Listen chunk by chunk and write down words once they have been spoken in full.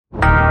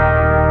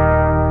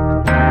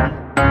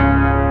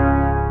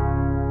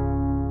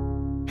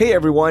Hey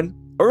everyone,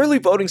 early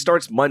voting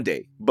starts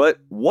Monday, but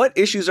what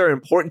issues are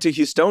important to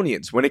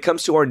Houstonians when it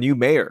comes to our new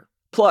mayor?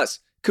 Plus,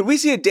 could we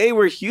see a day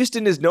where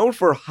Houston is known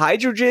for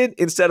hydrogen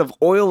instead of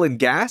oil and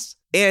gas?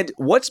 And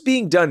what's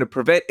being done to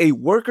prevent a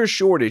worker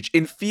shortage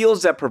in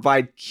fields that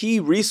provide key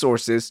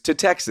resources to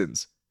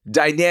Texans?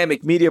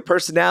 Dynamic media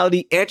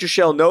personality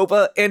Antrashell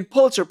Nova and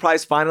Pulitzer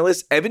Prize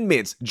finalist Evan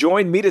Mintz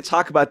join me to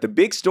talk about the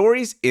big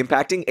stories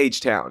impacting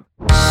H-Town.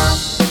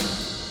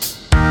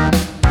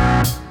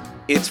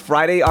 It's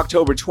Friday,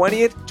 October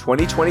 20th,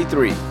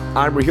 2023.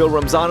 I'm Raheel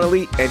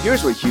Ramzan-Ali, and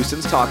here's what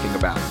Houston's talking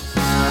about.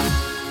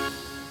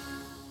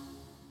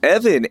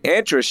 Evan,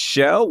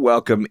 Antrashell,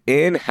 welcome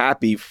in.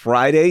 Happy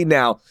Friday.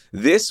 Now,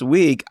 this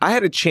week, I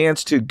had a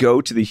chance to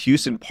go to the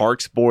Houston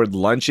Parks Board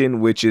Luncheon,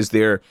 which is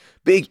their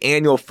big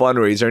annual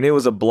fundraiser, and it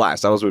was a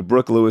blast. I was with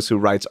Brooke Lewis, who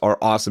writes our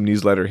awesome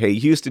newsletter, Hey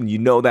Houston, you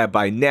know that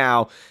by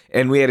now,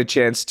 and we had a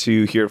chance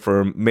to hear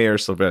from Mayor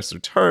Sylvester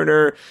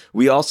Turner.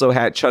 We also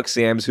had Chuck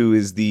Sams, who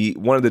is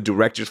one of the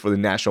directors for the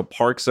National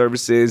Park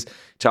Services,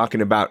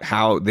 talking about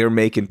how they're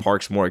making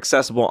parks more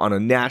accessible on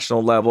a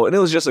national level, and it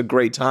was just a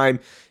great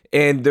time.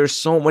 And there's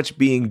so much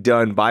being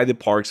done by the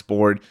Parks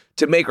Board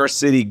to make our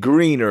city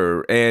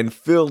greener and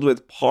filled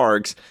with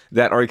parks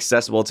that are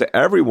accessible to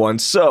everyone.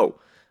 So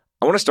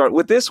I want to start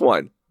with this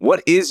one.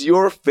 What is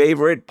your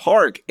favorite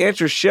park?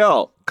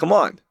 Antrashell, come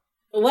on.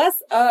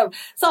 What's up?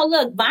 So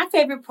look, my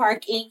favorite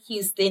park in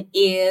Houston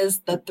is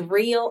the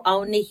Thrill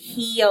on the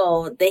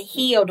Hill.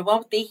 The one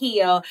with the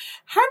hill.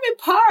 Herman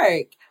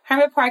Park.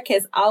 Herman Park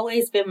has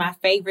always been my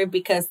favorite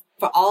because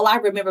for all I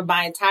remember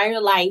my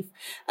entire life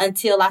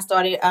until I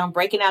started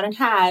breaking out in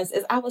hives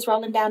is I was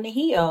rolling down the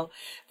hill.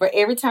 For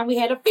every time we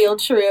had a field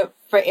trip,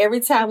 for every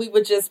time we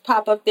would just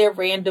pop up there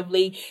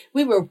randomly,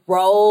 we would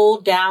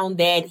roll down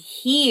that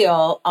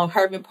hill on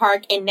Herman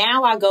Park. And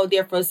now I go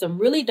there for some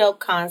really dope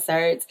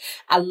concerts.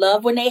 I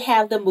love when they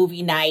have the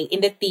movie night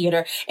in the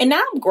theater. And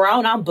now I'm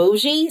grown, I'm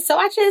bougie, so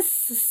I just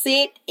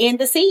sit in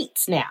the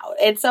seats now.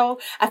 And so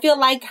I feel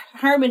like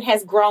Herman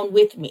has grown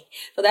with me.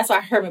 So that's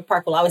why Herman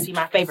Park will always be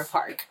my favorite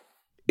park.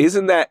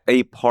 Isn't that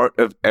a part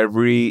of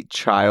every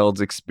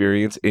child's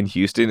experience in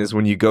Houston is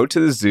when you go to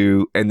the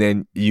zoo and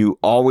then you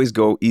always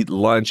go eat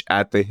lunch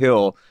at the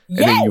hill and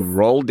then you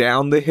roll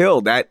down the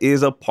hill? That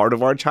is a part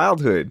of our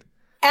childhood.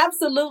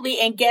 Absolutely.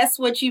 And guess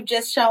what you've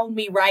just shown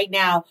me right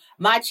now?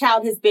 My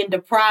child has been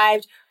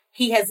deprived.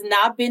 He has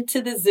not been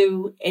to the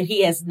zoo and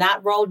he has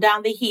not rolled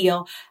down the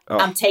hill. Oh.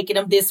 I'm taking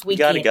him this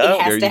weekend. You gotta go.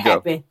 It has to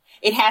happen.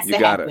 It has to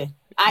happen.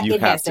 It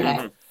has to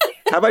happen.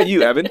 How about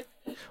you, Evan?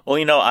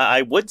 Well,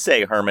 I would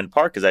say Herman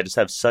Park because I just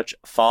have such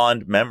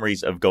fond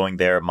memories of going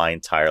there my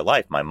entire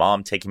life. My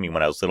mom taking me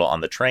when I was little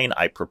on the train.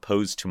 I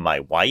proposed to my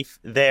wife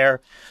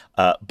there.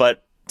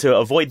 But to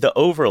avoid the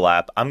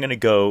overlap, I'm going to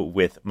go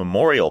with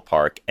Memorial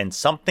Park. And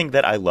something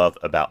that I love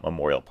about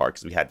Memorial Park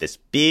is we had this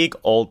big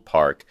old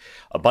park.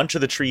 A bunch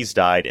of the trees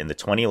died in the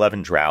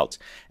 2011 drought.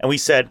 And we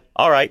said,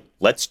 all right,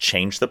 let's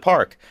change the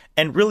park.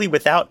 And really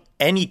without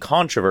any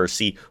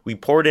controversy, we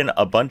poured in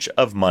a bunch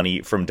of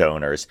money from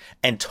donors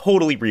and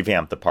totally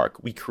revamped the park.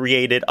 We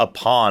created a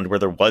pond where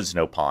there was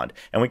no pond,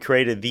 and we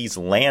created these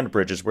land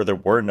bridges where there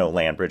were no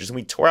land bridges, and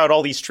we tore out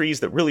all these trees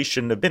that really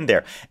shouldn't have been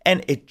there.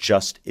 And it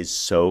just is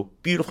so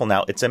beautiful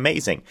now. It's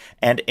amazing.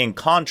 And in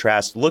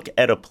contrast, look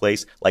at a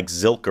place like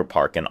Zilker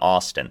Park in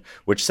Austin,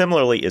 which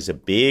similarly is a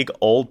big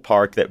old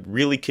park that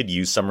really could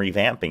use some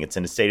revamping. It's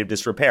in a state of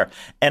disrepair.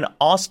 And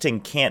Austin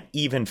can't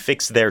even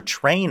fix their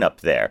train up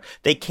there.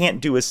 They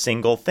can't do a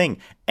single thing.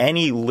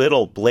 Any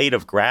little blade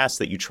of grass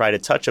that you try to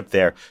touch up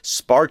there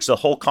sparks a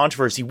whole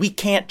controversy. We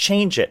can't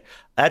change it.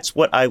 That's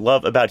what I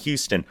love about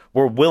Houston.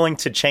 We're willing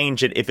to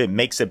change it if it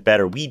makes it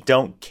better. We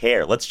don't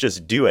care. Let's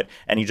just do it.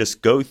 And you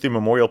just go through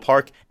Memorial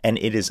Park and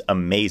it is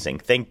amazing.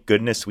 Thank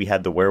goodness we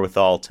had the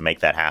wherewithal to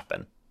make that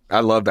happen. I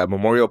love that.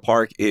 Memorial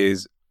Park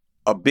is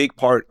a big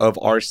part of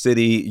our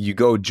city. You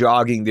go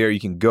jogging there. You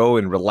can go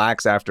and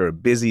relax after a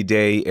busy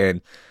day.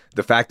 And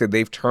the fact that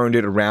they've turned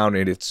it around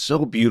and it's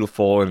so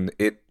beautiful and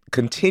it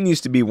continues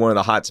to be one of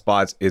the hot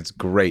spots, it's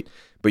great.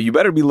 But you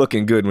better be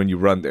looking good when you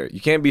run there. You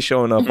can't be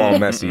showing up all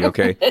messy,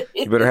 okay?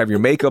 You better have your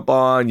makeup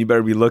on. You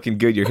better be looking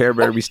good. Your hair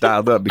better be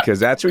styled up because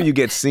that's where you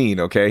get seen,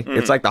 okay?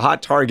 It's like the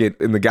hot Target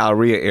in the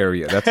Galleria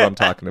area. That's what I'm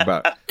talking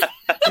about.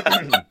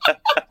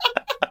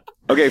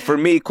 Okay, for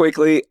me,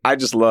 quickly, I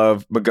just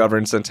love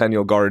McGovern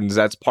Centennial Gardens.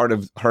 That's part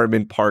of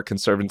Herman Park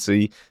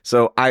Conservancy.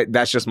 So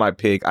that's just my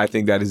pick. I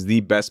think that is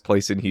the best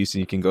place in Houston.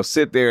 You can go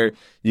sit there.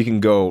 You can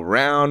go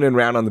round and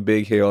round on the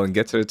big hill and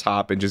get to the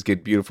top and just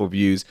get beautiful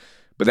views.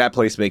 But that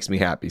place makes me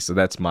happy. So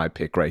that's my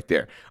pick right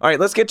there. All right,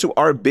 let's get to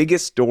our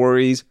biggest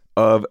stories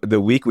of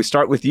the week. We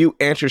start with you,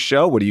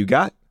 Antrashell. What do you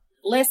got?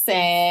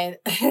 Listen,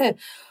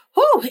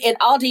 in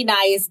Aldine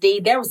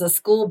ISD, there was a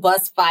school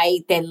bus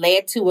fight that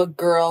led to a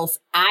girl's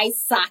eye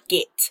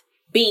socket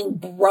being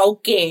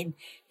broken.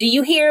 Do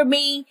you hear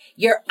me?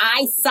 Your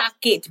eye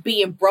socket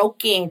being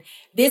broken.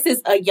 This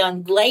is a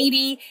young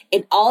lady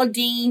in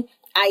Aldine.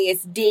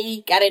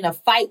 ISD got in a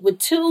fight with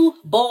two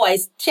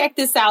boys. Check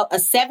this out. A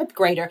 7th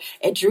grader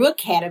at Drew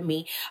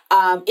Academy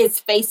is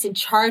facing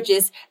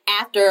charges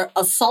after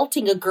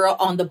assaulting a girl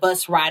on the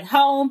bus ride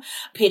home.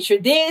 Picture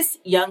this.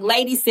 Young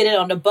lady sitting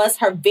on the bus,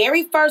 her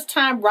very first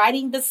time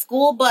riding the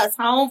school bus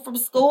home from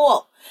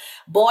school.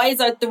 Boys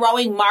are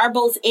throwing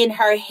marbles in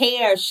her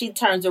hair. She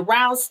turns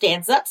around,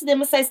 stands up to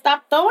them and says,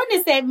 "Stop throwing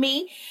this at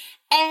me."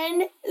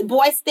 And the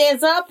boy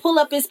stands up, pull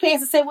up his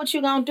pants and say, "What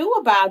you gonna do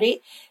about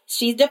it?"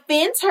 She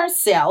defends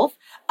herself.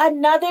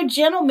 Another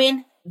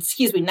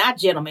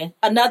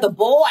another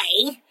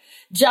boy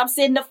jumps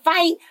in the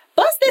fight,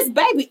 busts this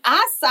baby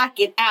eye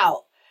socket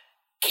out.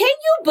 Can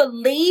you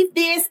believe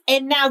this?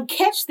 And now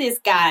catch this,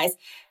 guys.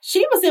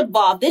 She was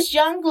involved. This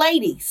young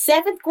lady,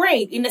 7th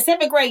grade. In the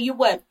 7th grade, you're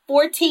what,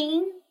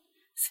 14,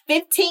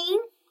 15,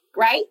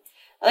 right?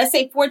 Let's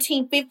say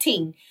 14,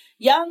 15.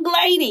 Young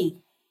lady,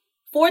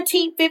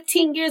 14,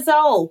 15 years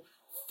old,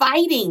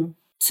 fighting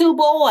two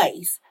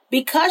boys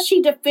because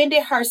she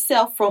defended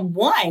herself from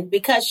one,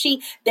 because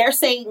they're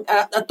saying,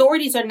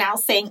 authorities are now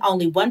saying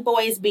only one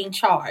boy is being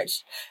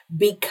charged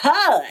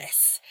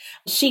because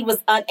she was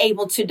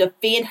unable to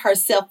defend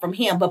herself from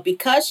him. But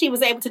because she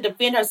was able to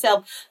defend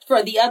herself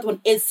for the other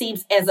one, it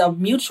seems as a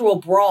mutual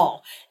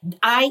brawl.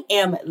 I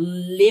am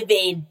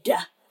livid.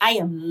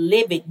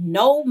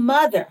 No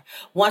mother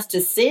wants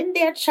to send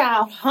their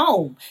child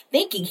home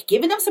thinking,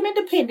 giving them some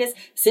independence,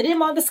 sending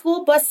them on the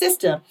school bus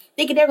system,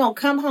 thinking they're going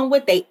to come home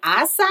with their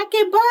eye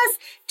socket bus.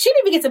 She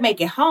didn't even get to make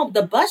it home.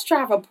 The bus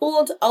driver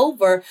pulled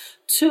over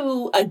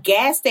to a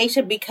gas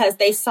station because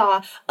they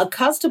saw a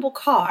constable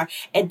car,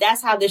 and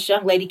that's how this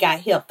young lady got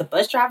help. The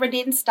bus driver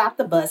didn't stop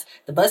the bus.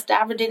 The bus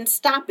driver didn't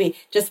stop it,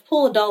 just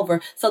pulled over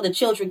so the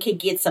children could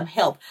get some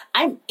help.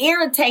 I'm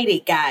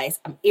irritated, guys.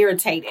 I'm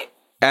irritated.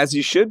 As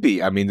you should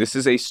be. I mean, this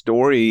is a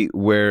story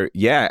where,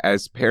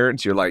 as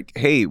parents, you're like,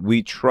 hey,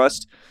 we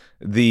trust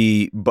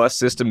the bus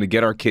system to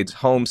get our kids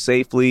home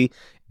safely.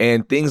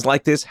 And things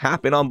like this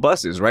happen on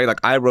buses, right? Like,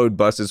 I rode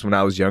buses when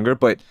I was younger,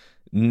 but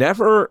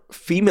never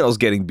females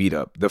getting beat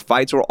up. The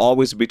fights were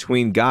always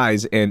between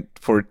guys. And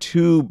for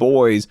two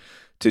boys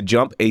to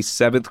jump a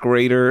 7th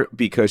grader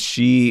because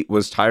she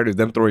was tired of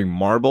them throwing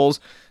marbles,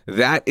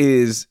 that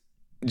is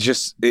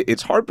just,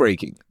 it's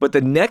heartbreaking. But the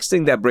next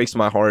thing that breaks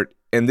my heart,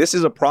 and this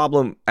is a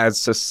problem as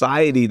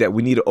society that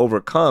we need to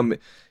overcome,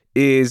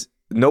 is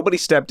nobody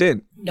stepped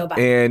in.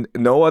 Nobody. And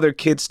no other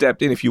kid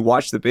stepped in. If you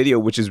watch the video,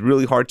 which is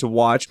really hard to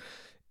watch,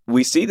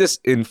 we see this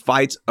in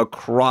fights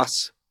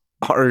across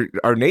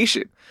our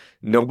nation.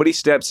 Nobody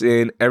steps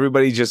in.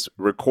 Everybody just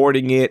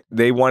recording it.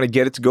 They want to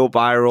get it to go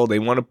viral. They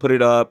want to put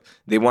it up.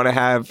 They want to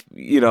have,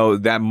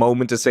 that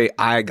moment to say,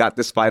 I got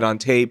this fight on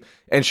tape.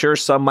 And sure,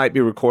 some might be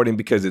recording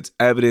because it's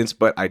evidence,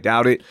 but I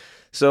doubt it.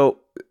 So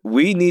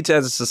we need to,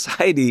 as a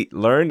society,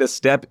 learn to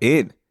step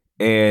in.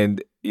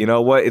 And you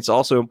know what? It's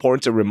also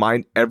important to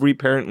remind every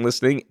parent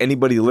listening,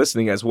 anybody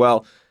listening as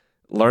well,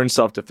 learn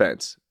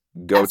self-defense.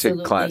 Go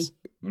Absolutely. Take class.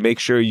 Make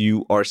sure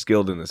you are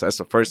skilled in this. That's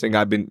the first thing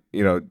I've been,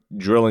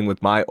 drilling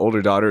with my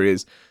older daughter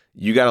is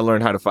you got to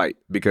learn how to fight,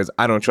 because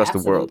I don't trust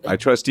Absolutely. the world. I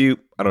trust you.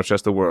 I don't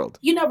trust the world.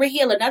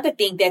 Raheel, another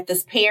thing that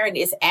this parent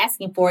is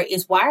asking for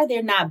is, why are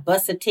there not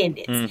bus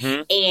attendants?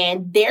 Mm-hmm.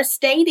 And they're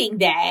stating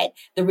that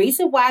the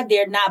reason why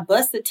they're not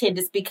bus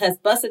attendants because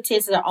bus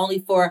attendants are only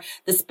for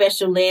the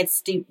special ed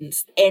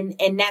students. And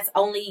that's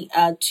only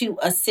to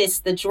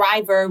assist the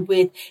driver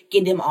with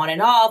getting them on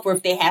and off, or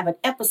if they have an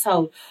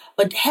episode.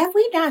 But have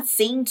we not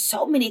seen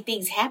so many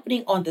things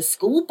happening on the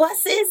school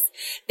buses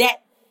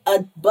that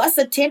bus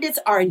attendants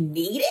are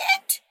needed?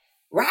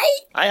 Right?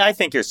 I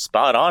think you're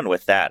spot on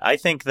with that. I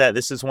think that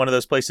this is one of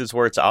those places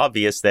where it's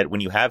obvious that when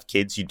you have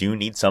kids, you do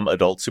need some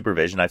adult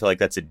supervision. I feel like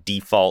that's a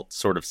default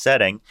sort of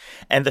setting.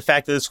 And the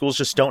fact that the schools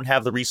just don't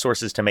have the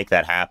resources to make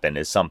that happen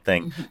is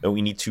something that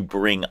we need to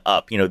bring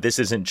up. This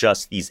isn't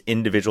just these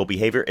individual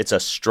behavior. It's a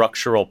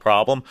structural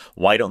problem.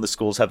 Why don't the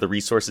schools have the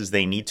resources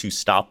they need to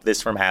stop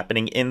this from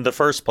happening in the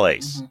first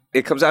place? Mm-hmm.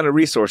 It comes down to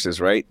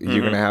resources, right? Mm-hmm.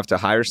 You're going to have to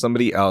hire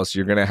somebody else.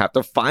 You're going to have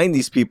to find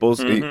these people.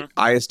 Mm-hmm.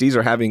 ISDs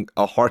are having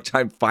a hard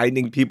time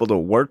finding people to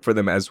work for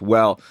them as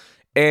well.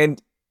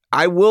 And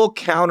I will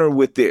counter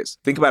with this.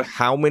 Think about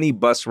how many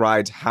bus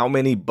rides, how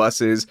many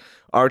buses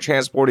are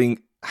transporting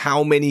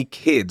how many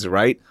kids,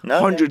 right?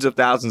 Hundreds of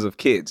thousands of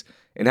kids.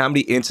 And how many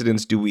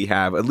incidents do we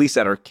have, at least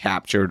that are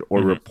captured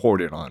or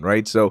reported on,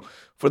 right? So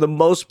for the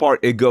most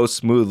part, it goes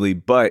smoothly.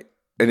 But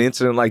an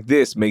incident like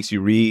this makes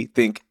you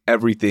rethink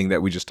everything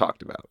that we just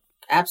talked about.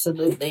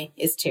 Absolutely.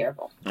 It's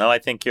terrible. No, I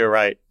think you're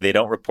right. They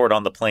don't report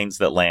on the planes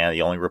that land.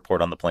 They only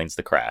report on the planes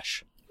that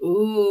crash.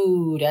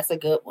 Ooh, that's a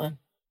good one.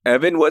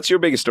 Evan, what's your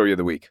biggest story of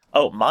the week?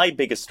 Oh, my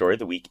biggest story of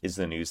the week is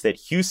the news that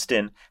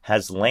Houston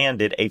has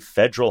landed a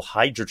federal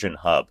hydrogen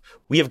hub.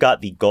 We have got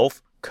the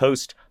Gulf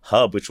Coast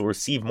hub, which will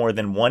receive more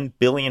than $1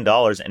 billion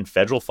in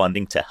federal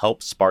funding to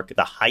help spark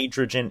the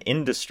hydrogen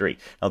industry.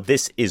 Now,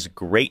 this is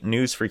great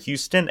news for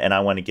Houston, and I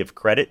want to give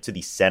credit to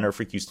the Center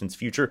for Houston's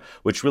Future,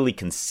 which really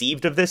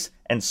conceived of this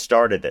and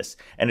started this.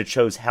 And it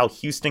shows how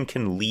Houston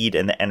can lead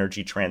in the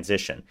energy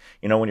transition.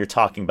 You know, when you're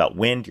talking about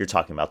wind, you're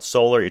talking about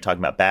solar, you're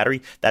talking about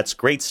battery, that's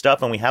great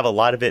stuff, and we have a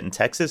lot of it in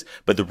Texas,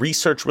 but the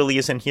research really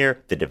isn't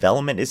here, the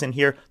development isn't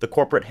here, the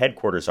corporate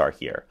headquarters are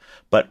here.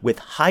 But with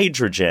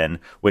hydrogen,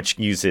 which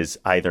uses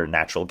either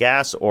natural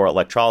gas or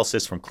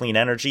electrolysis from clean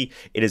energy,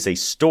 it is a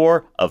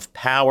store of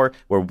power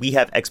where we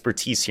have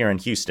expertise here in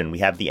Houston. We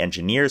have the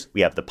engineers,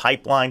 we have the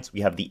pipelines,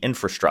 we have the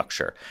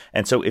infrastructure.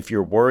 And so if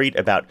you're worried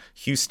about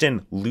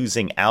Houston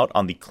losing out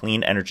on the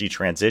clean energy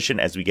transition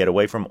as we get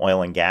away from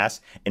oil and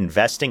gas,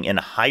 investing in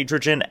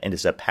hydrogen and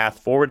as a path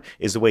forward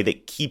is a way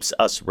that keeps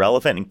us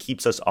relevant and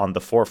keeps us on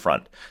the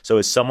forefront. So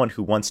as someone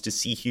who wants to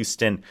see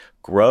Houston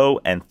grow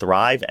and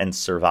thrive and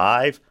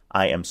survive,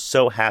 I am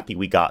so happy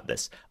we got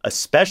this,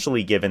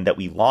 especially given that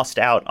we lost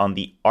out on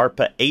the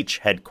ARPA-H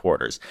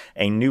headquarters,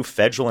 a new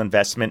federal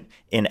investment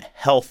in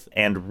health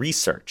and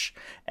research.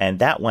 And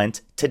that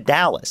went to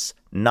Dallas,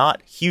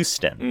 not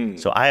Houston.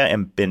 So I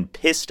am been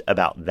pissed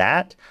about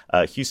that.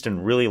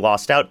 Houston really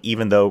lost out,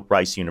 even though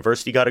Rice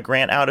University got a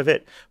grant out of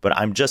it. But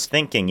I'm just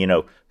thinking,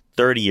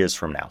 30 years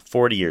from now,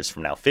 40 years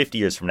from now, 50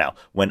 years from now,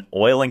 when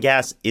oil and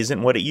gas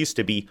isn't what it used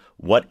to be,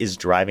 what is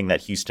driving that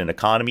Houston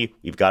economy?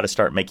 We've got to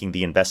start making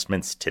the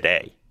investments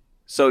today.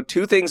 So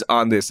 2 things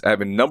on this,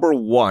 Evan. Number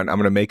 1, I'm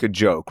going to make a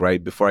joke,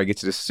 right, before I get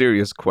to the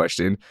serious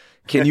question.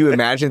 Can you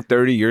imagine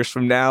 30 years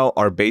from now,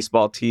 our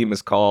baseball team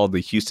is called the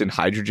Houston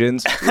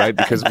Hydrogens, right?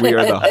 Because we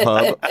are the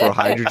hub for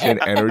hydrogen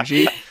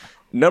energy.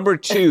 Number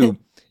 2,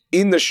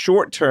 in the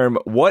short term,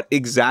 what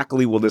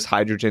exactly will this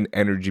hydrogen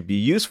energy be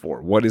used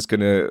for?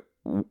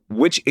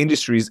 Which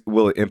industries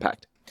will it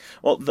impact?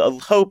 Well, the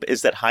hope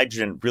is that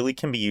hydrogen really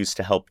can be used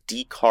to help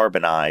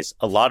decarbonize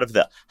a lot of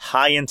the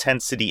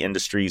high-intensity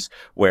industries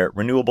where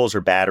renewables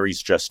or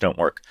batteries just don't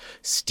work.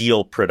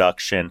 Steel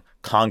production,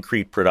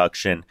 concrete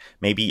production,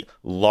 maybe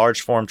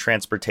large-form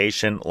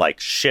transportation like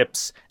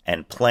ships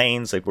and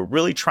planes. Like, we're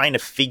really trying to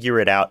figure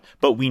it out,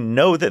 but we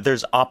know that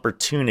there's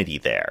opportunity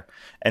there.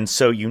 And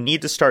so you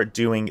need to start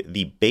doing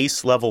the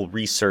base level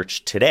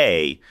research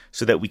today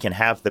so that we can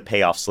have the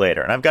payoffs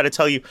later. And I've got to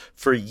tell you,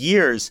 for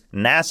years,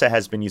 NASA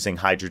has been using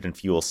hydrogen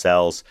fuel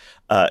cells.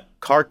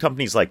 Car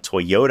companies like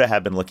Toyota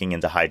have been looking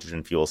into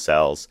hydrogen fuel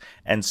cells.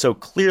 And so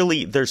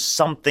clearly there's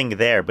something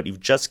there, but you've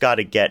just got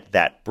to get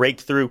that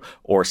breakthrough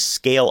or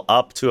scale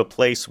up to a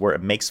place where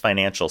it makes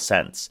financial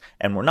sense.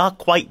 And we're not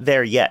quite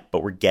there yet,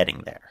 but we're getting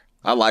there.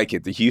 I like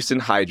it. The Houston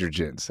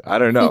Hydrogens. I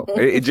don't know.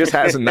 It just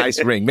has a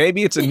nice ring.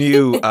 Maybe it's a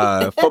new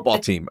football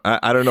team.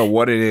 I don't know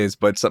what it is,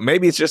 but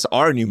maybe it's just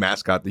our new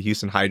mascot, the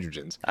Houston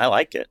Hydrogens. I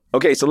like it.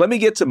 Okay, so let me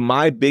get to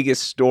my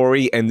biggest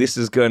story, and this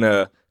is going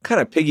to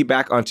kind of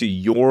piggyback onto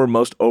your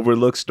most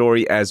overlooked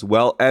story as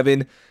well,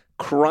 Evan.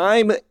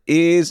 Crime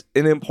is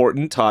an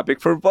important topic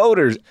for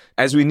voters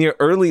as we near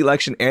early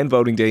election and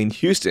voting day in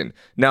Houston.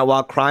 Now,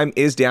 while crime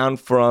is down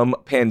from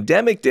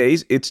pandemic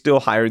days, it's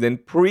still higher than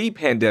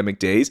pre-pandemic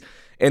days.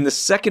 And the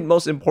second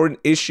most important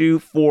issue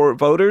for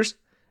voters,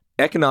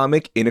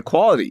 economic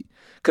inequality.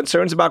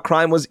 Concerns about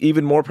crime was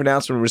even more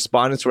pronounced when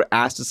respondents were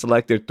asked to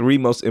select their 3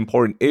 most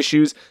important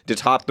issues. The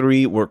top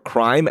 3 were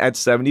crime at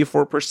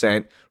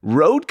 74%,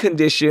 road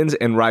conditions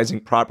and rising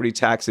property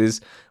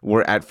taxes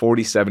were at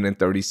 47 and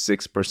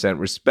 36%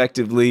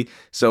 respectively.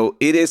 So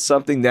it is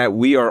something that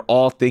we are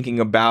all thinking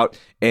about.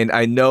 And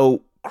I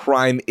know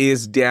crime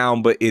is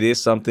down, but it is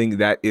something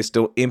that is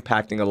still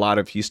impacting a lot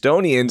of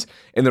Houstonians.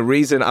 And the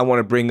reason I want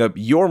to bring up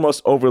your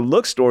most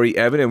overlooked story,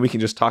 Evan, and we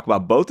can just talk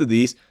about both of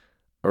these,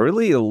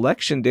 early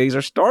election days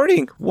are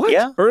starting. What?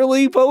 Yeah.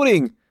 Early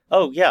voting.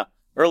 Oh, yeah.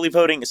 Early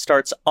voting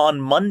starts on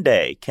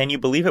Monday. Can you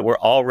believe it? We're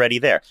already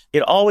there.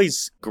 It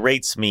always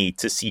grates me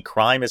to see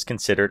crime is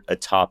considered a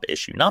top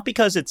issue. Not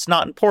because it's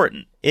not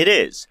important. It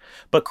is.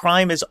 But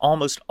crime is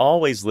almost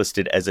always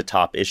listed as a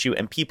top issue,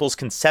 and people's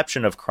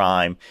conception of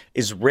crime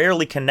is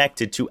rarely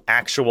connected to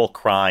actual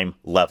crime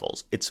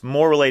levels. It's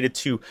more related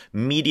to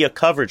media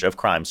coverage of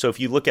crime. So if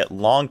you look at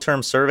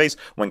long-term surveys,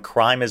 when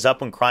crime is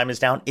up, when crime is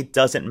down, it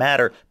doesn't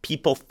matter.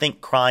 People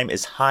think crime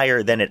is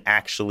higher than it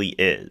actually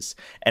is.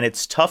 And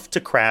it's tough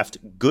to craft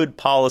good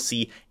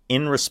policy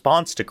in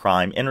response to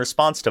crime, in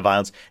response to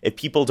violence, if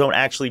people don't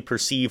actually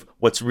perceive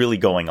what's really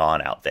going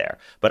on out there.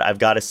 But I've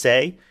got to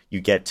say, you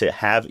get to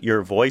have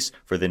your voice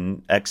for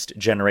the next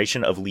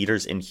generation of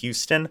leaders in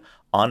Houston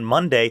on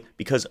Monday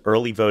because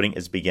early voting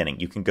is beginning.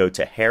 You can go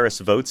to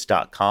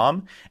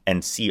harrisvotes.com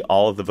and see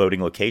all of the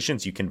voting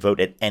locations. You can vote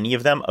at any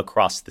of them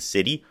across the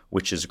city,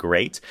 which is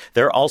great.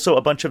 There are also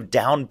a bunch of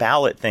down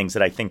ballot things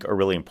that I think are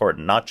really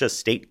important, not just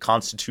state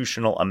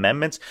constitutional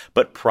amendments,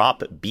 but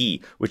Prop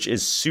B, which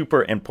is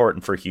super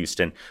important for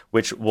Houston,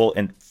 which will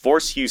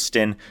force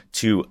Houston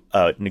to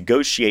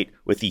negotiate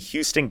with the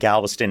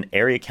Houston-Galveston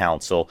Area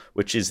Council,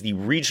 which is the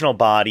regional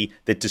body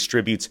that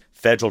distributes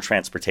federal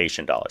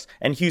transportation dollars.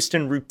 And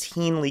Houston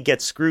routinely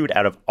gets screwed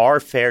out of our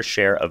fair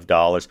share of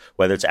dollars,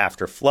 whether it's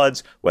after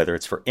floods, whether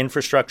it's for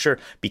infrastructure,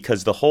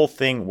 because the whole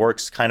thing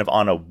works kind of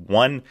on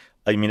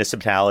a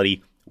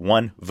municipality,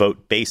 one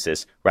vote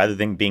basis rather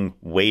than being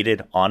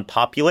weighted on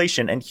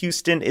population. And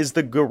Houston is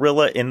the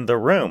gorilla in the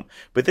room.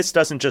 But this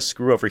doesn't just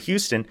screw over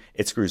Houston,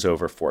 it screws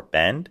over Fort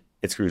Bend.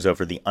 It screws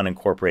over the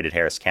unincorporated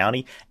Harris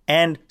County,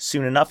 and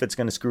soon enough, it's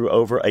going to screw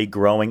over a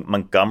growing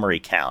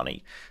Montgomery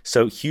County.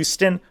 So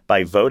Houston,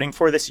 by voting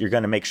for this, you're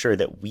going to make sure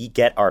that we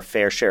get our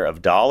fair share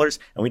of dollars,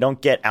 and we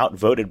don't get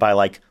outvoted by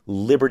like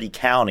Liberty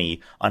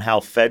County on how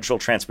federal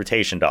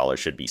transportation dollars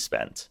should be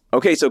spent.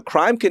 Okay, so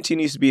crime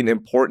continues to be an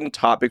important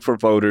topic for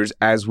voters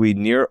as we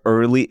near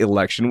early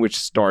election, which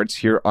starts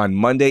here on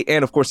Monday.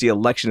 And of course, the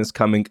election is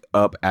coming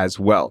up as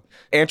well.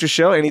 Andrew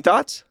Show, any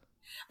thoughts?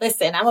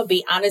 Listen, I'm going to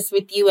be honest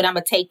with you, and I'm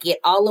going to take it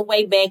all the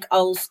way back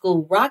old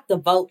school. Rock the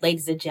vote,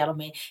 ladies and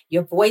gentlemen.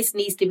 Your voice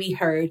needs to be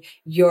heard.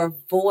 Your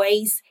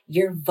voice,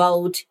 your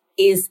vote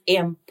is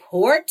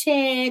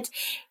important.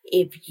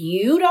 If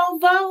you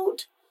don't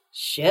vote,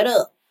 shut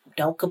up.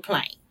 Don't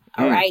complain.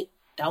 All right?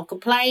 Don't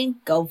complain.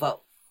 Go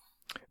vote.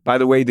 By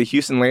the way, the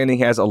Houston Landing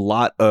has a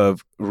lot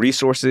of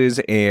resources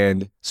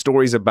and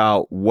stories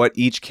about what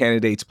each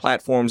candidate's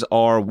platforms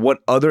are, what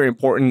other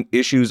important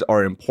issues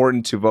are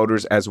important to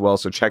voters as well.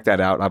 So check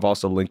that out. I've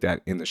also linked that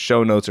in the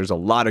show notes. There's a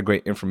lot of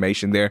great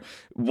information there.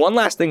 One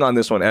last thing on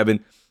this one,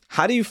 Evan.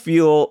 How do you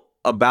feel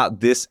about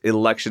this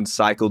election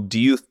cycle? Do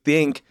you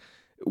think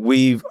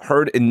we've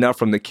heard enough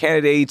from the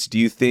candidates? Do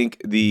you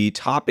think the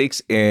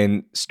topics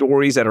and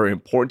stories that are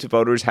important to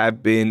voters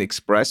have been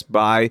expressed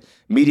by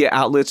media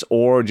outlets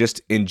or just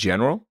in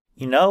general?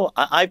 You know,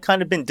 I've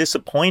kind of been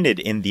disappointed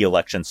in the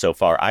election so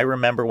far. I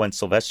remember when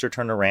Sylvester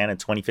Turner ran in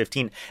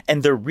 2015,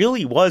 and there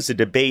really was a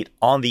debate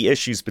on the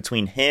issues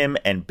between him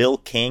and Bill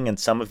King and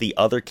some of the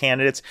other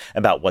candidates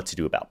about what to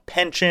do about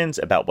pensions,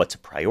 about what to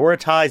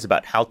prioritize,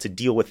 about how to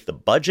deal with the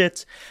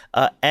budget.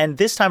 And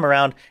this time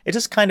around, it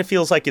just kind of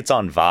feels like it's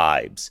on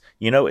vibes.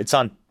 You know, it's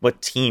on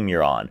what team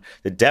you're on.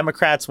 The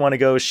Democrats want to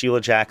go with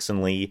Sheila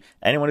Jackson Lee.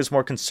 Anyone who's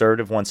more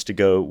conservative wants to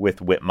go with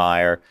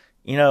Whitmire.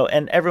 You know,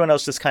 and everyone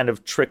else just kind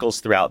of trickles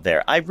throughout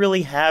there. I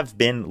really have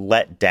been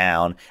let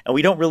down, and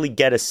we don't really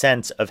get a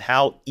sense of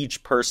how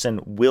each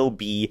person will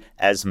be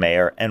as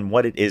mayor and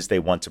what it is they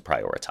want to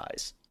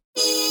prioritize.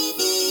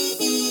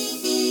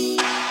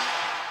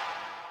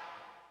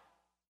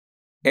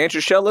 Andrew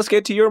Shell, let's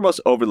get to your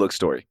most overlooked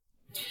story.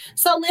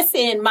 So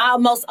listen, my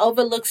most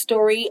overlooked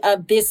story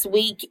of this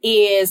week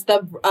is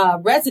the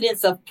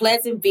residents of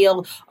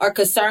Pleasantville are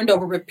concerned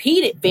over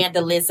repeated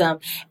vandalism,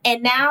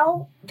 and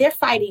now they're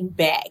fighting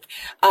back.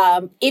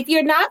 If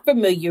you're not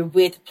familiar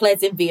with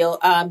Pleasantville,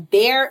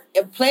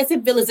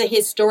 Pleasantville is a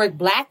historic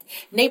Black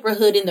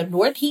neighborhood in the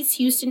Northeast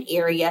Houston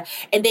area,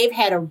 and they've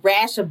had a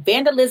rash of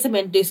vandalism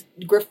and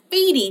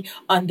graffiti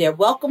on their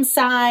welcome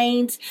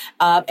signs,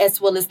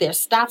 as well as their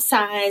stop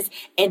signs,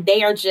 and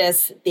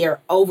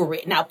they're over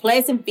it. Now,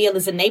 Pleasantville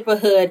is a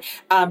neighborhood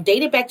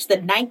dated back to the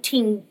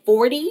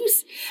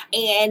 1940s,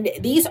 and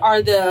these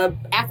are the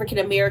African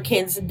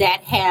Americans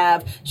that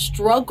have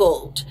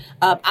struggled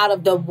out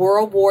of the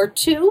World War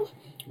II,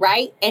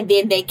 right? And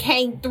then they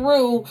came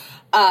through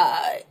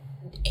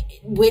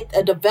with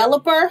a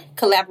developer,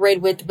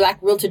 collaborated with Black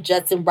realtor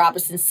Judson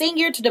Robinson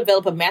Sr. to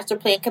develop a master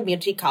plan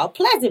community called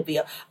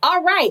Pleasantville.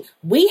 All right,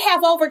 we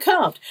have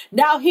overcome.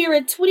 Now here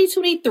in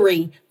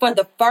 2023, for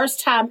the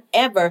first time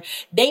ever,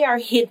 they are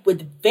hit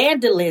with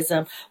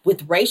vandalism,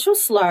 with racial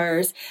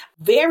slurs,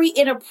 very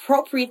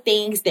inappropriate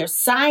things, their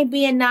sign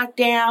being knocked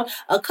down,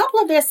 a couple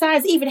of their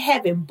signs even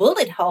having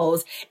bullet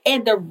holes,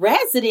 and the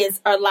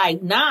residents are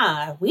like,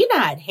 nah, we're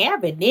not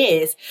having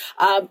this.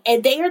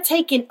 And they are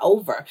taking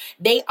over.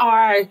 They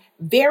are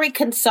very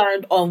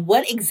concerned on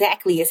what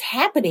exactly is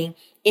happening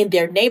in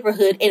their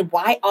neighborhood and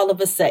why all of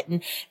a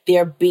sudden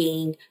they're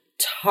being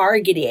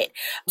targeted.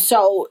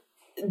 So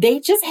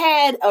they just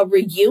had a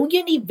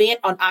reunion event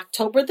on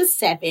October the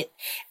 7th,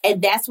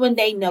 and that's when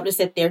they noticed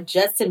that their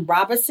Judson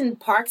Robinson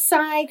Park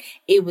sign,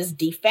 it was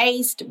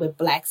defaced with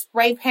black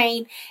spray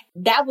paint.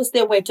 That was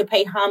their way to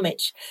pay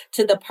homage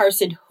to the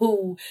person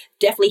who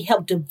definitely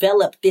helped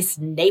develop this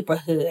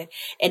neighborhood.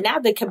 And now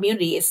the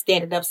community is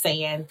standing up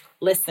saying,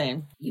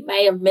 listen, you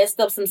may have messed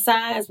up some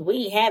signs, but we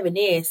ain't having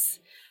this.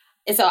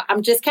 And so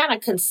I'm just kind of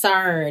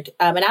concerned.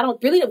 And I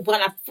don't really, when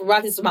I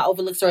brought this to my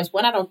overlooked stories,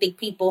 one, I don't think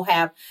people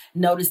have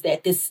noticed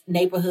that this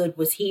neighborhood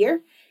was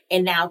here.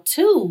 And now,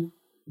 two,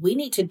 we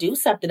need to do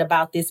something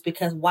about this,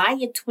 because why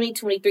in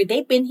 2023,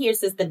 they've been here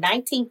since the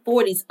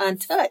 1940s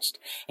untouched.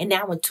 And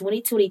now in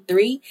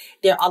 2023,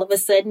 they're all of a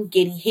sudden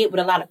getting hit with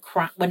a lot of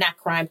crime. Well, not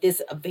crime,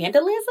 this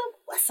vandalism.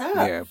 What's up?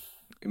 Yeah.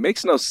 It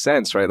makes no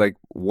sense, right? Like,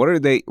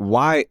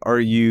 why are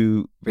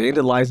you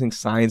vandalizing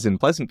signs in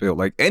Pleasantville?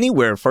 Like,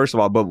 anywhere, first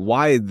of all, but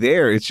why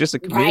there? It's just a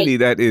community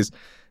that is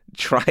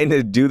trying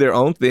to do their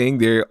own thing.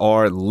 They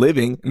are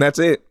living, and that's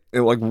it.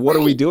 Like, what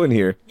are we doing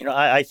here?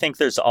 I think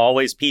there's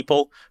always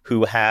people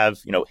who have,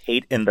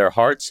 hate in their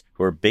hearts,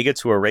 who are bigots,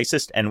 who are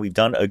racist, and we've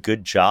done a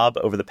good job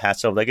over the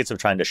past several decades of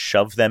trying to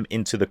shove them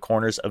into the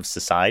corners of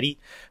society.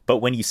 But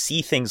when you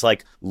see things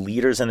like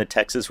leaders in the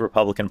Texas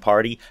Republican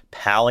Party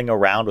palling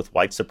around with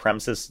white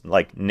supremacists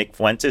like Nick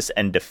Fuentes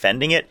and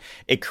defending it,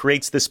 it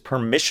creates this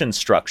permission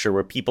structure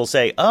where people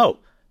say, oh,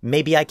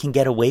 maybe I can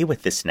get away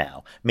with this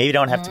now. Maybe I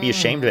don't have to be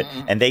ashamed of it.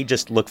 And they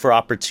just look for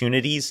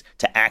opportunities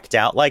to act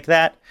out like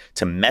that,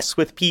 to mess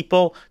with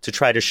people, to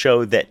try to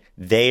show that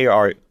they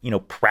are,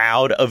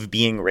 proud of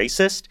being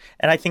racist.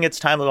 And I think it's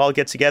time we all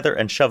get together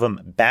and shove them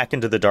back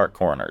into the dark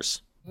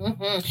corners.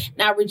 Mm-hmm.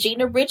 Now,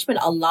 Regina Richmond,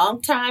 a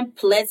longtime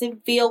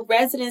Pleasantville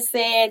resident,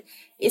 said,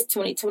 it's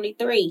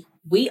 2023.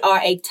 We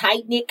are a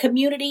tight-knit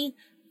community.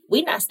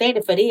 We're not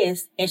standing for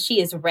this. And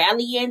she is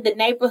rallying the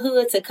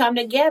neighborhood to come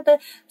together.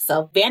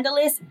 So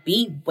vandalists,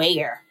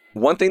 beware.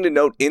 One thing to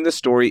note in the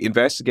story,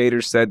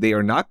 investigators said they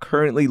are not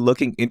currently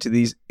looking into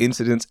these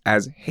incidents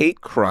as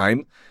hate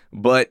crime,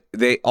 but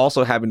they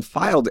also haven't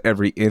filed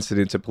every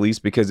incident to police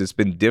because it's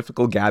been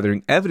difficult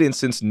gathering evidence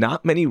since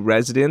not many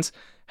residents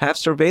have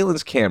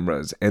surveillance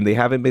cameras and they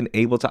haven't been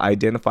able to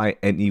identify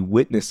any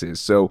witnesses.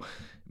 So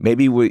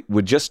maybe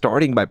we're just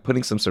starting by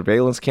putting some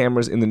surveillance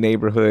cameras in the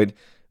neighborhood.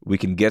 We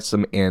can get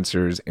some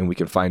answers and we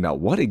can find out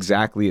what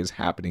exactly is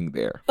happening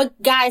there. But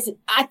guys,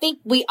 I think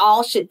we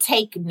all should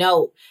take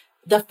note.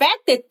 The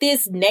fact that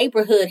this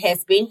neighborhood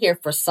has been here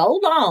for so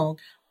long,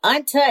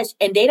 untouched,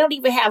 and they don't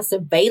even have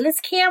surveillance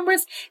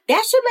cameras,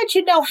 that should let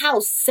you know how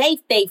safe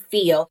they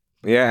feel.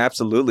 Yeah,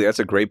 absolutely. That's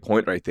a great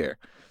point right there.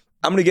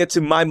 I'm going to get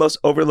to my most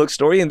overlooked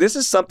story, and this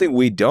is something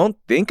we don't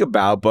think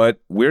about, but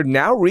we're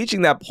now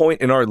reaching that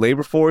point in our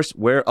labor force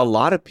where a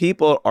lot of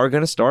people are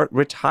going to start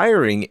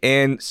retiring,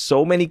 and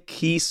so many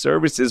key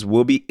services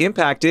will be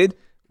impacted.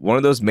 One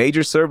of those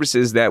major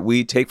services that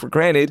we take for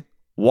granted,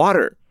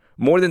 water.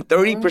 More than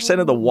 30%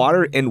 of the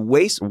water and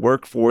waste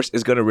workforce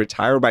is going to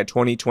retire by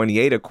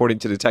 2028, according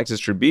to the Texas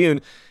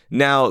Tribune.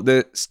 Now,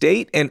 the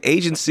state and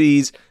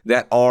agencies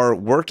that are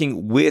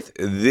working with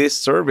this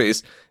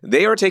service,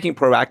 they are taking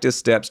proactive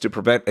steps to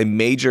prevent a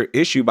major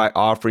issue by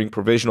offering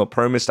provisional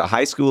permits to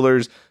high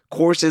schoolers,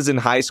 courses in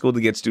high school to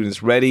get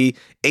students ready,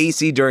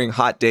 AC during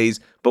hot days.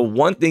 But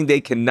one thing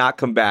they cannot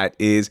combat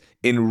is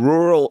in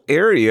rural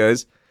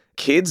areas,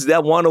 kids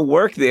that want to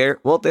work there,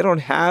 well, they don't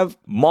have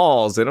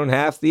malls, they don't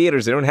have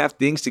theaters, they don't have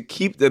things to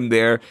keep them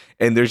there,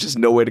 and there's just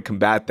no way to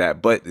combat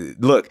that. But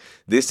look,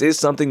 this is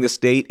something the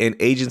state and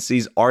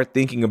agencies are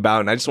thinking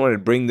about, and I just wanted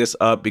to bring this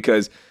up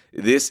because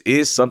this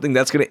is something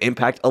that's going to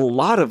impact a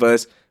lot of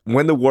us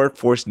when the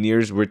workforce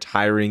nears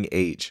retiring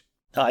age.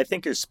 I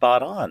think you're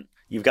spot on.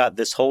 You've got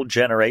this whole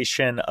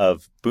generation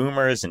of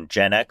boomers and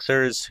Gen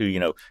Xers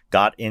who,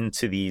 got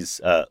into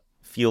these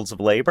fields of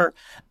labor,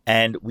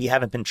 and we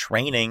haven't been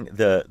training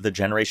the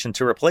generation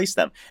to replace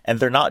them. And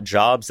they're not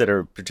jobs that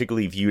are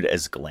particularly viewed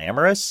as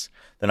glamorous.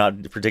 They're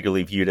not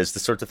particularly viewed as the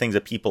sorts of things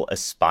that people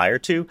aspire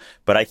to.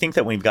 But I think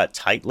that when we've got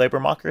tight labor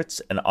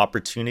markets and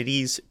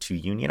opportunities to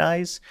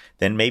unionize,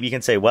 then maybe you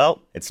can say,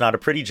 well, it's not a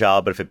pretty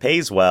job, but if it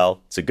pays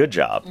well, it's a good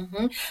job.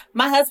 Mm-hmm.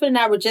 My husband and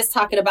I were just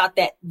talking about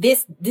that,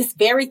 this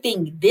very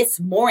thing this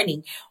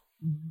morning.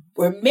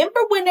 Remember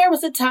when there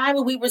was a time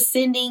when we were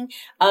sending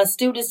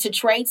students to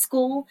trade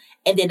school,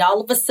 and then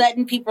all of a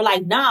sudden people are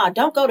like, nah,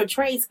 don't go to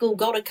trade school,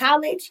 go to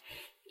college?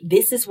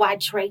 This is why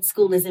trade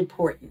school is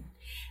important.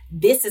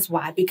 This is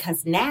why,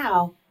 because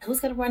now who's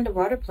going to run the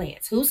rotor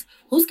plants? Who's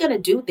going to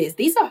do this?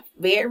 These are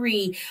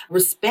very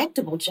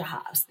respectable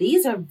jobs.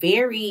 These are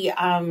very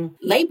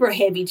labor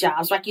heavy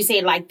jobs. Like you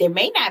said, like they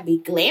may not be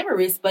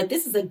glamorous, but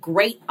this is a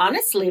great,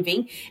 honest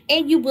living,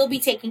 and you will be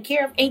taken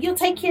care of, and you'll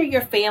take care of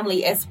your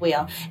family as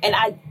well. And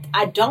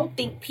I don't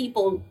think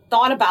people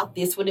thought about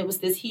this when it was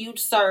this huge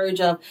surge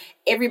of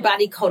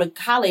everybody go to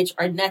college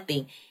or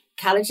nothing.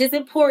 College is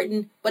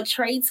important, but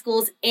trade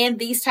schools and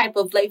these type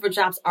of labor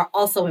jobs are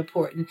also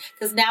important,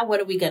 because now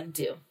what are we going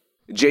to do?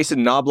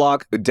 Jason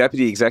Knobloch,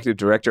 Deputy Executive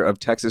Director of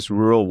Texas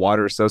Rural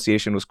Water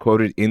Association, was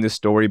quoted in the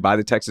story by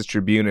the Texas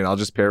Tribune, and I'll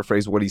just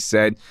paraphrase what he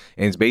said.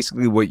 And it's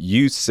basically what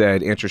you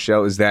said, Aunt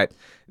Rochelle, is that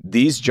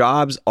these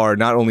jobs are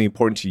not only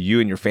important to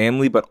you and your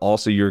family, but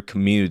also your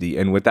community.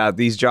 And without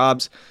these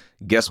jobs,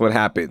 guess what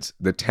happens?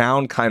 The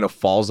town kind of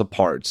falls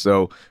apart.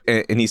 So,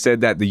 and he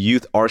said that the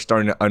youth are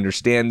starting to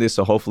understand this.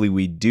 So hopefully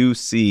we do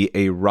see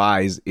a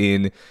rise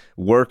in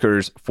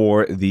workers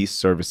for these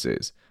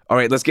services. All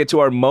right, let's get to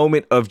our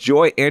moment of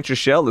joy. Aunt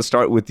Rochelle, let's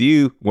start with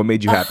you. What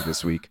made you happy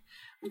this week?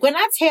 When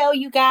I tell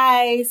you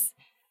guys,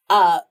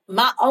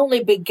 my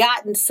only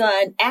begotten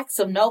son,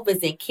 Axel Nova, is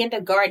in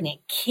kindergarten and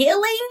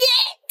killing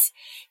it.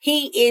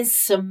 He is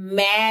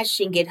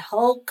smashing it,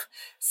 Hulk,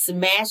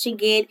 smashing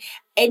it.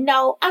 And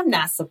no, I'm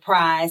not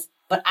surprised,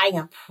 but I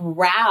am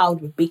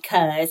proud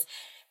because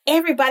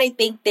everybody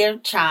thinks their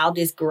child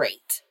is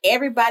great.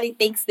 Everybody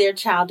thinks their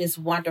child is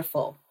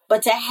wonderful.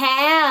 But to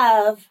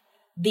have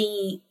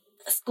the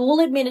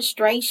school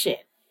administration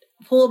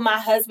pull my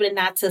husband and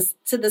I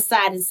to the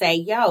side and say,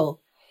 yo,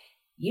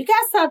 you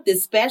got something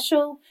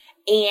special,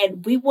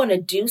 and we want to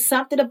do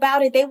something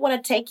about it. They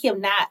want to take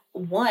him not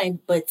 1,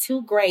 but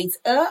 2 grades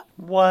up.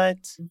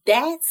 What?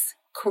 That's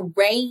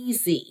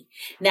crazy.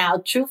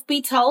 Now, truth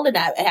be told, and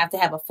I have to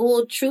have a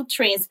full truth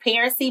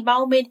transparency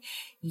moment.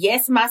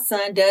 Yes, my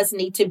son does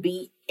need to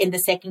be in the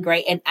 2nd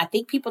grade. And I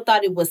think people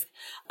thought it was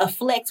a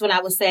flex when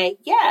I would say,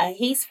 yeah,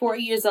 he's 4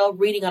 years old,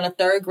 reading on a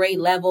 3rd grade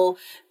level,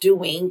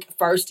 doing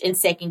 1st and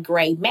 2nd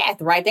grade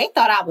math, right? They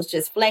thought I was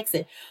just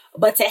flexing.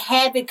 But to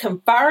have it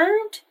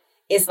confirmed,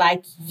 it's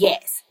like,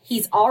 yes,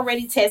 he's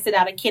already tested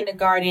out of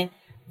kindergarten,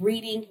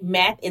 reading,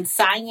 math, and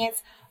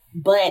science.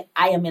 But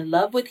I am in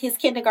love with his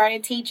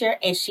kindergarten teacher,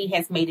 and she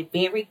has made it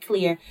very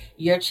clear,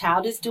 your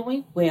child is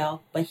doing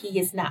well, but he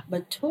is not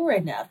mature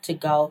enough to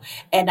go.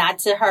 And I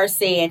to her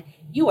said,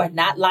 you are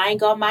not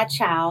lying on my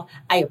child.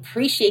 I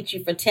appreciate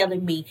you for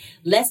telling me,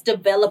 let's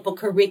develop a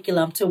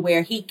curriculum to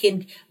where he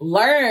can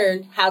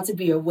learn how to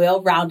be a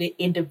well-rounded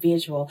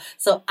individual.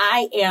 So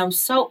I am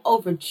so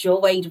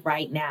overjoyed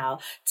right now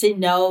to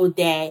know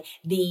that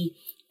the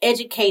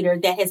educator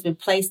that has been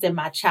placed in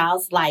my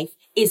child's life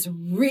is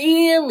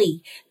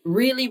really,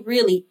 really,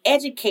 really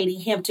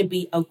educating him to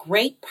be a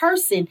great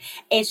person.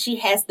 And she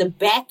has the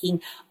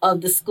backing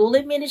of the school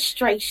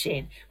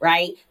administration,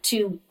 right,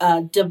 to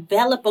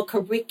develop a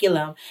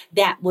curriculum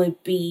that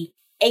would be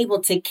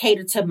able to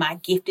cater to my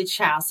gifted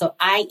child. So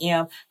I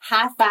am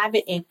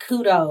high-fiving and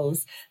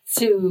kudos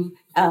to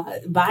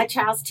my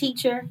child's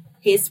teacher,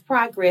 his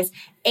progress,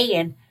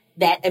 and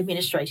that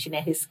administration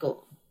at his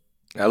school.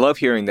 I love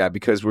hearing that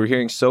because we're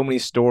hearing so many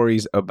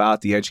stories about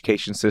the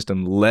education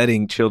system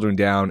letting children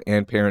down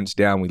and parents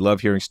down. We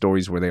love hearing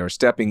stories where they are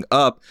stepping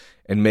up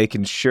and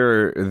making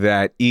sure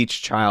that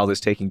each child is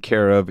taken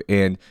care of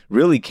and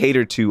really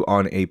catered to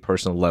on a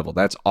personal level.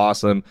 That's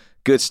awesome.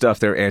 Good stuff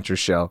there, Aunt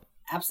Rochelle.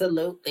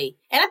 Absolutely.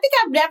 And I think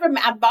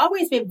I've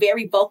always been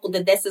very vocal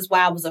that this is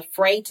why I was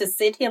afraid to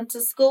send him to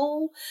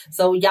school.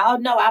 So y'all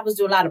know I was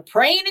doing a lot of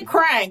praying and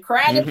crying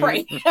and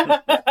praying.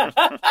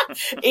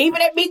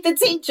 Even at Meet the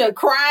Teacher,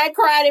 crying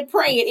and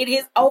praying. It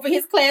is over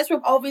his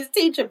classroom, over his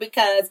teacher,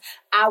 because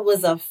I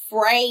was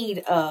afraid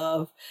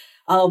of,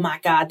 oh my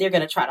God, they're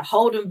going to try to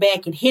hold him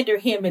back and hinder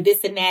him and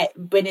this and that.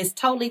 But it's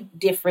totally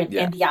different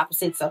and the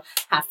opposite. So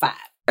high five.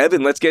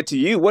 Evan, let's get to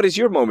you. What is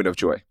your moment of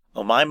joy?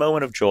 Well, my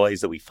moment of joy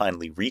is that we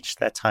finally reached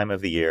that time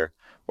of the year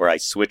where I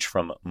switch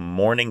from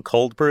morning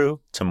cold brew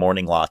to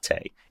morning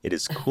latte. It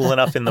is cool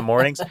enough in the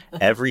mornings.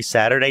 Every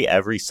Saturday,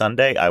 every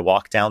Sunday, I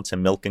walk down to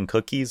Milk and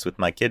Cookies with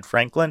my kid,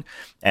 Franklin.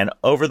 And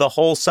over the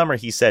whole summer,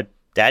 he said,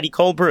 Daddy,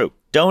 cold brew,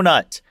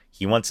 donut.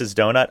 He wants his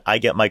donut. I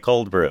get my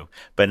cold brew.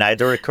 But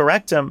neither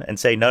correct him and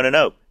say,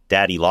 no,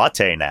 Daddy,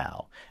 latte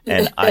now.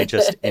 And I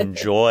just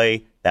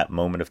enjoy that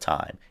moment of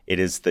time. It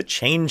is the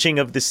changing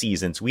of the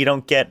seasons. We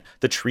don't get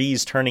the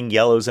trees turning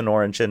yellows and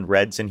orange and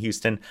reds in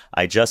Houston.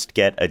 I just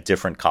get a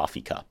different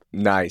coffee cup.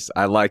 Nice.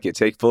 I like it.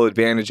 Take full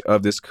advantage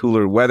of this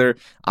cooler weather.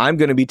 I'm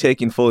going to be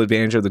taking full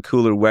advantage of the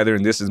cooler weather,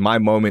 and this is my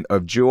moment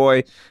of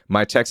joy.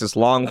 My Texas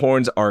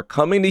Longhorns are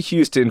coming to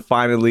Houston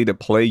finally to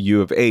play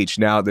U of H.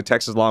 Now, the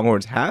Texas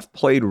Longhorns have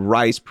played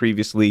Rice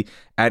previously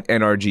at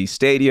NRG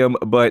Stadium,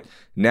 but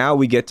now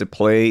we get to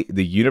play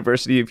the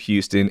University of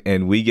Houston,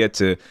 and we get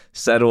to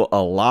settle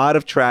a lot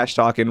of trash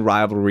talk and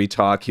rivalry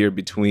talk here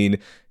between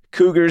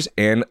Cougars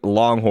and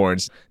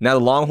Longhorns. Now,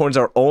 the Longhorns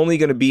are only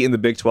going to be in the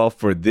Big 12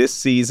 for this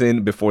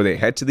season before they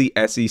head to the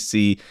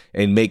SEC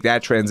and make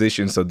that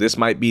transition. So this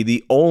might be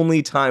the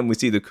only time we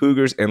see the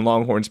Cougars and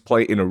Longhorns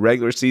play in a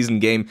regular season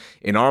game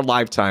in our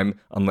lifetime,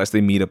 unless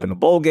they meet up in a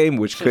bowl game,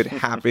 which could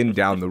happen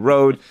down the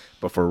road.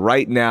 But for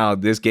right now,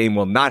 this game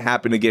will not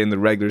happen again in the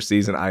regular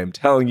season. I am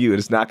telling you, it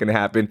is not going to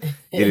happen.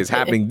 It is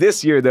happening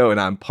this year, though, and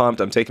I'm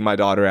pumped. I'm taking my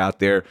daughter out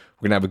there.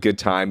 We're going to have a good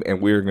time,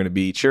 and we're going to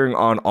be cheering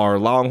on our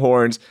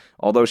Longhorns.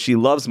 Although she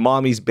loves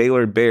mommy's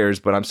Baylor Bears,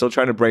 but I'm still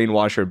trying to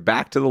brainwash her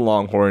back to the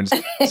Longhorns.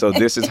 So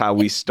this is how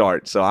we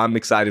start. So I'm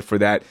excited for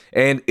that.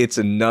 And it's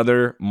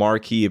another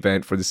marquee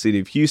event for the city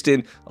of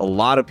Houston. A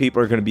lot of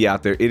people are going to be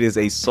out there. It is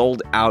a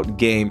sold out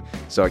game.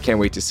 So I can't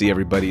wait to see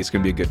everybody. It's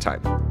going to be a good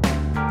time.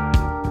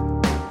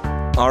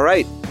 All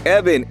right,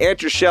 Evan,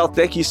 Aunt Rochelle,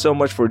 thank you so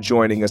much for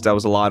joining us. That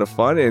was a lot of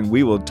fun, and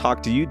we will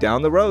talk to you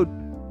down the road.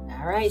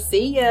 All right,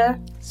 see ya.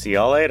 See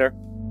y'all later.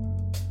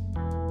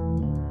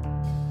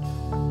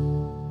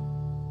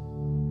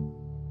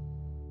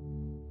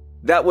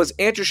 That was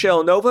Aunt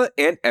Rochelle Nova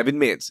and Evan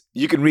Mintz.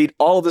 You can read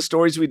all of the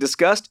stories we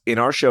discussed in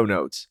our show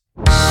notes.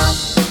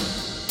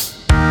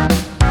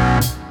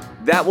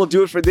 That will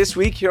do it for this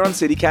week here on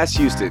CityCast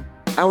Houston.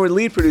 Our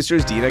lead producer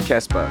is Dina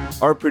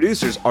Kespa. Our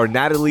producers are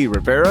Natalie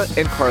Rivera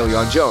and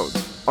Carleon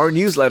Jones. Our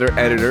newsletter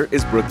editor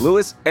is Brooke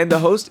Lewis, and the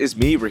host is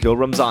me, Rahil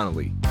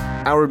Ramzanali.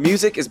 Our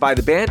music is by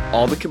the band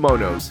All the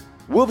Kimonos.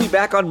 We'll be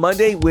back on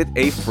Monday with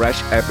a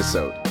fresh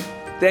episode.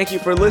 Thank you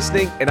for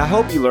listening, and I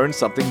hope you learned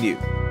something new.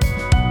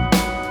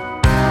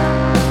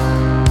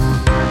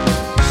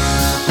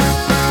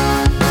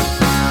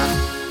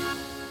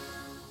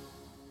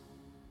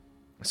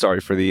 Sorry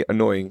for the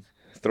annoying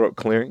throat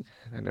clearing.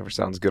 That never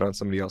sounds good on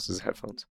somebody else's headphones.